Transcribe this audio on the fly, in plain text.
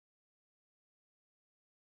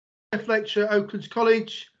lecturer at Oaklands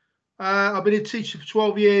College. I've been a teacher for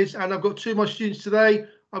 12 years and I've got two of my students today.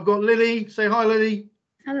 I've got Lily. Say hi, Lily.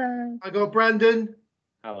 Hello. I got Brandan.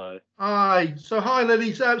 Hello. Hi. So hi,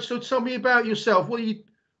 Lily. So tell me about yourself. What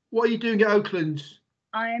are you doing at Oaklands?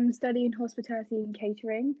 I'm studying Hospitality and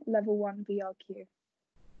Catering, Level 1 VRQ.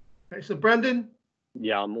 Excellent. Brandan?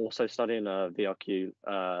 Yeah, I'm also studying VRQ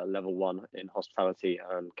Level 1 in Hospitality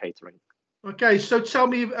and Catering. Okay, so tell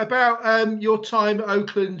me about your time at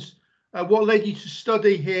Oaklands, what led you to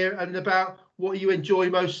study here, and about what you enjoy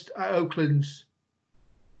most at Oaklands.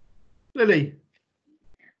 Lily?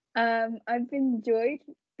 I've enjoyed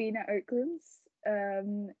being at Oaklands.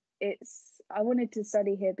 I wanted to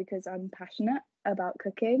study here because I'm passionate about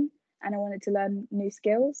cooking and I wanted to learn new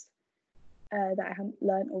skills that I hadn't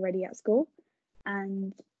learned already at school.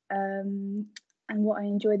 And what I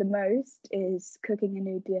enjoy the most is cooking a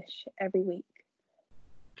new dish every week.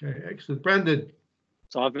 Okay, excellent. Brandan?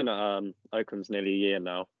 So I've been at Oaklands nearly a year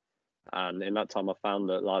now, and in that time I found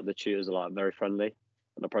that the tutors are very friendly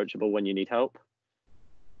and approachable when you need help.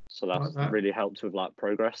 So that's really helped with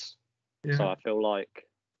progress. Yeah. So I feel like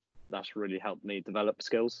that's really helped me develop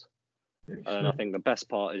skills. Excellent. And I think the best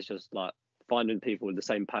part is just finding people with the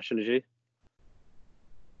same passion as you.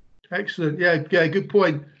 Excellent. Yeah, good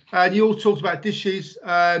point. And you all talked about dishes.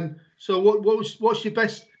 So what's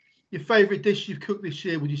your favourite dish you've cooked this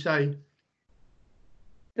year, would you say?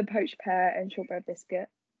 The poached pear and shortbread biscuit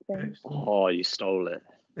thing. Oh, you stole it.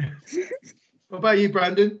 What about you,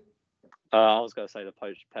 Brandan? I was going to say the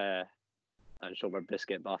poached pear and shortbread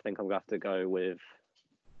biscuit, but I think I'm going to have to go with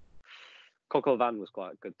coq au vin. Was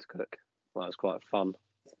quite good to cook. That was quite fun.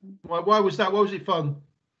 Why was that? Why was it fun?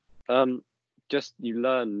 Just you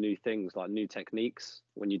learn new things, new techniques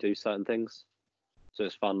when you do certain things. So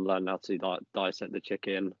it's fun learning how to dissect the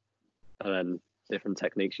chicken and then different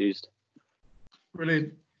techniques used.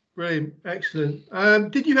 Brilliant, excellent.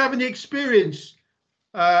 Did you have any experience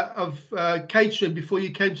of catering before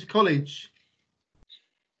you came to college?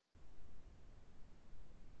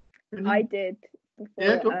 I did before.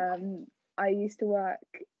 Yeah, I used to work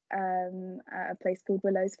at a place called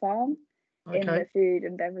Willow's Farm. Okay. In the food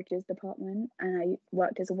and beverages department, and I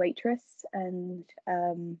worked as a waitress, and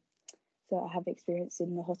so I have experience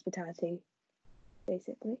in the hospitality,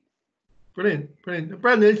 basically. Brilliant.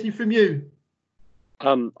 Brandan, anything from you?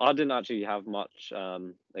 I didn't actually have much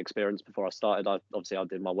experience before I started. I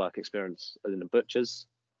did my work experience in the butchers.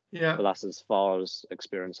 Yeah. But that's as far as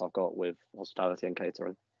experience I've got with hospitality and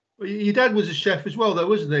catering. Well, your dad was a chef as well, though,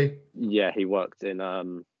 wasn't he? Yeah, he worked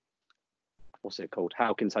in what's it called?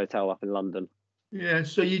 Howkins Hotel up in London. Yeah,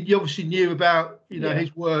 so you obviously knew about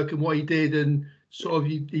his work and what he did, and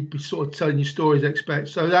he'd be sort of telling you stories, I expect.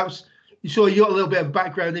 So you got a little bit of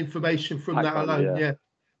background information from that alone.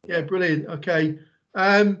 Yeah, brilliant. Okay.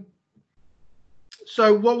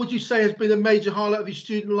 So what would you say has been a major highlight of your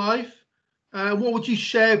student life? What would you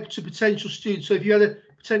share to potential students? So if you had a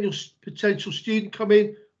potential student come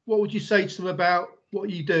in, what would you say to them about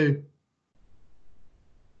what you do?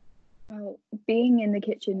 Well, being in the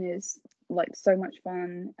kitchen is so much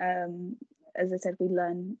fun. As I said, we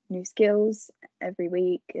learn new skills every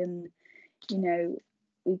week, and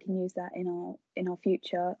we can use that in our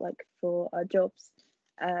future, for our jobs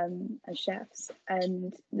as chefs.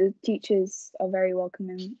 And the teachers are very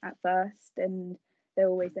welcoming at first, and they're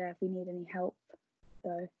always there if we need any help.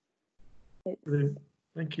 So brilliant.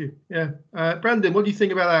 Thank you. Yeah, Brandan, what do you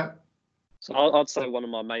think about that? So I'd say one of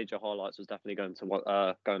my major highlights was definitely going to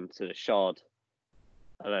the Shard,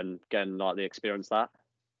 and then getting the experience that.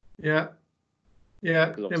 Yeah.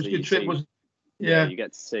 It was a good trip, wasn't it? Yeah, you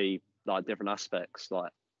get to see different aspects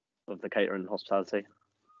of the catering and hospitality.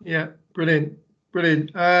 Yeah, brilliant.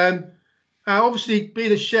 Obviously,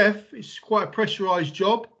 being a chef is quite a pressurised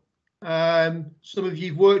job. Some of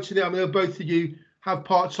you've worked in it. I know both of you have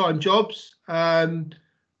part-time jobs.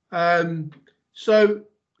 So.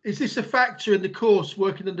 Is this a factor in the course,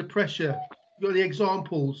 working under pressure? You got any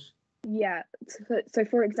examples? Yeah. So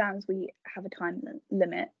for exams, we have a time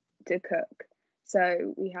limit to cook.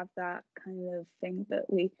 So we have that kind of thing,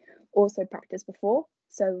 but we also practice before.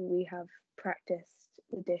 So we have practiced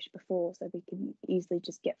the dish before, so we can easily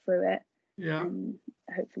just get through it. Yeah. And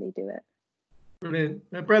hopefully do it. Brilliant.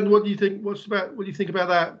 Now, Brandan, what do you think? What do you think about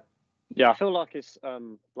that? Yeah, I feel like it's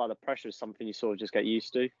the pressure is something you sort of just get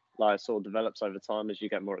used to. It sort of develops over time as you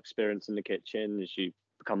get more experience in the kitchen, as you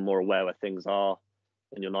become more aware where things are,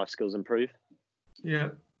 and your knife skills improve. Yeah,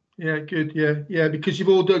 good. Yeah, because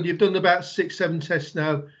you've done about 6-7 tests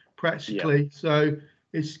now practically. Yeah. So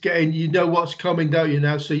it's getting, what's coming, don't you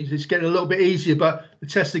now? So it's getting a little bit easier, but the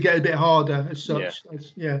tests are getting a bit harder as such.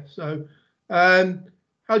 Yeah. So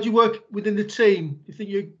How do you work within the team? Do you think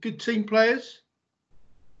you're good team players?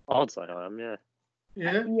 I'd say I am, yeah.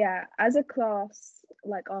 Yeah. Yeah, as a class,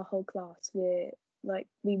 like our whole class, we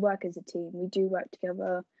work as a team. We do work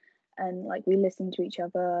together, and like we listen to each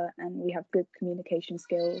other, and we have good communication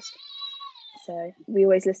skills. So we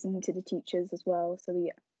always listen to the teachers as well, so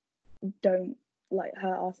we don't like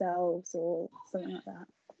hurt ourselves or something like that.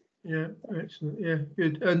 Yeah, excellent. Yeah,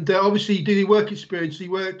 good. And obviously you do your work experience. So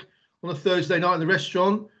you work on a Thursday night in the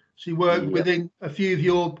restaurant. So you work within a few of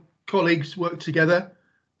your colleagues work together.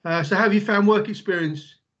 So how have you found work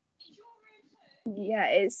experience? Yeah,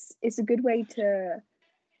 it's a good way to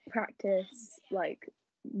practice like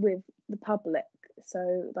with the public.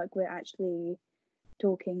 So like we're actually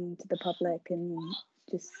talking to the public and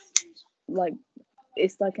just like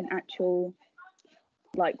it's like an actual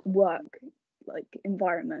like work like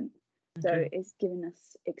environment. So it's given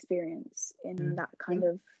us experience in that kind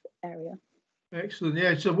of area. Excellent.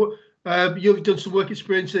 Yeah. So what you've done some work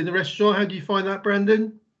experience in the restaurant. How do you find that,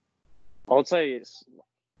 Brandan? I would say it's,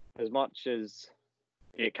 as much as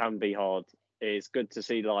it can be hard, it's good to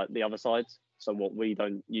see like the other sides. So what we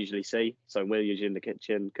don't usually see. So we're usually in the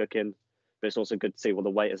kitchen cooking, but it's also good to see what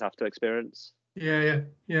the waiters have to experience. Yeah.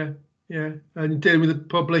 And dealing with the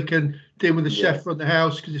public and dealing with the chef front of the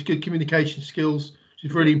house, because it's good communication skills,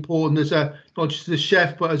 which is really important as not just the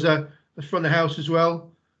chef, but as a front of the house as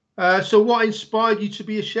well. So what inspired you to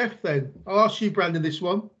be a chef then? I'll ask you, Brandan, this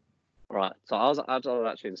one. Right. So I was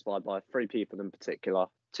actually inspired by 3 people in particular,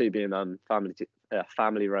 2 being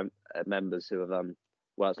family members who have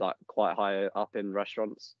worked like quite high up in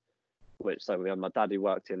restaurants. So we had my dad who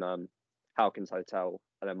worked in Hawkins Hotel,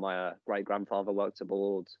 and then my great grandfather worked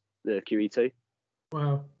aboard the QE2.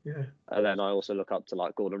 Wow. Yeah. And then I also look up to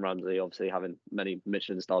like Gordon Ramsay, obviously having many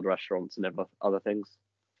Michelin-starred restaurants and other things.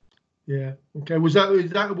 Yeah. Okay. Was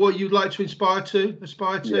that what you'd like to aspire to?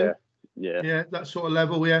 Yeah. That sort of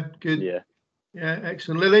level. Yeah. Good. Yeah. Yeah.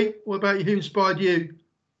 Excellent. Lily, what about you? Who inspired you?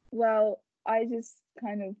 Well, I just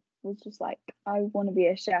kind of was just like, I want to be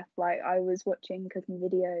a chef. Like I was watching cooking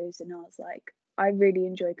videos and I was like, I really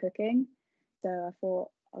enjoy cooking. So I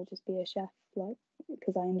thought I'll just be a chef, like,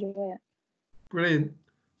 because I enjoy it. Brilliant.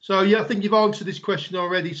 So yeah, I think you've answered this question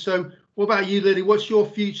already. So what about you, Lily? What's your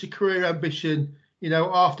future career ambition? You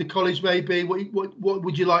know, after college, maybe. What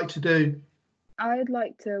would you like to do? I'd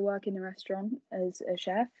like to work in a restaurant as a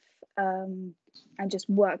chef, and just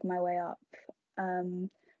work my way up.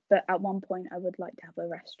 But at one point, I would like to have a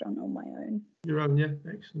restaurant on my own. Your own, yeah.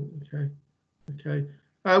 Excellent. Okay.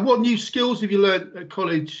 What new skills have you learned at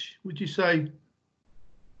college? Would you say?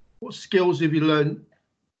 What skills have you learned?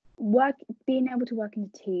 Being able to work in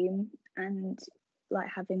a team and like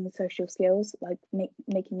having the social skills, like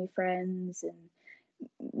making new friends and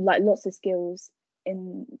like lots of skills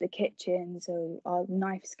in the kitchen. So our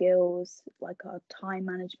knife skills, like our time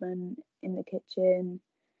management in the kitchen,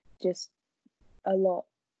 just a lot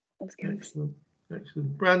of skills.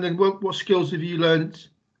 Excellent. Brandan, what skills have you learned?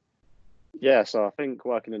 Yeah, so I think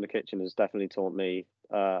working in the kitchen has definitely taught me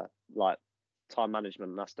like time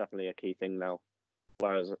management. That's definitely a key thing now.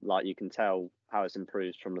 Whereas like you can tell how it's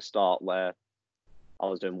improved from the start, where I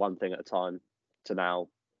was doing one thing at a time to now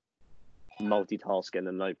multitasking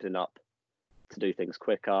and opening up to do things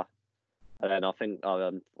quicker. And then I think I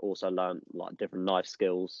also learned like different knife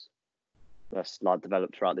skills that's like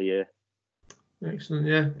developed throughout the year. Excellent.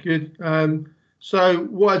 Yeah, good. So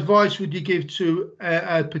what advice would you give to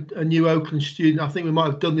a new Oakland student? I think we might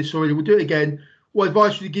have done this already. We'll do it again. What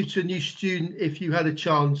advice would you give to a new student if you had a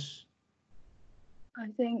chance? I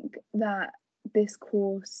think that this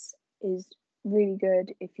course is really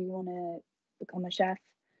good if you want to become a chef,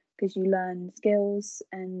 because you learn skills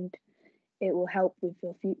and it will help with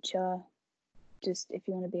your future, just if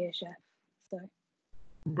you want to be a chef. So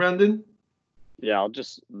Brandan? Yeah,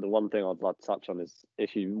 the one thing I'd like to touch on is,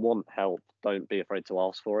 if you want help, don't be afraid to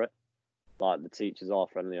ask for it. Like, the teachers are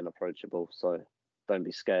friendly and approachable, so don't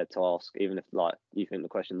be scared to ask, even if like you think the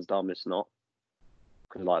question's dumb. It's not,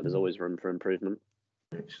 because like there's always room for improvement.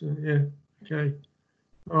 Excellent. Yeah. Okay.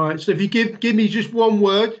 All right. So if you give me just one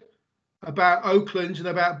word about Oaklands and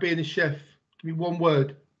about being a chef, give me one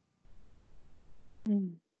word.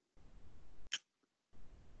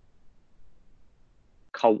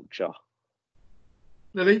 Culture.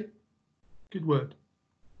 Lily, good word.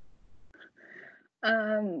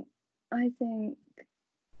 I think,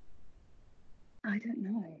 I don't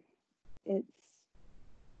know. It's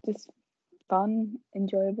just fun,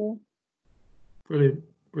 enjoyable.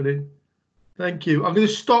 Brilliant. Thank you. I'm going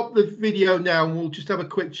to stop the video now and we'll just have a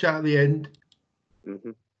quick chat at the end.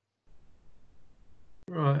 Mm-hmm.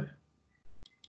 Right.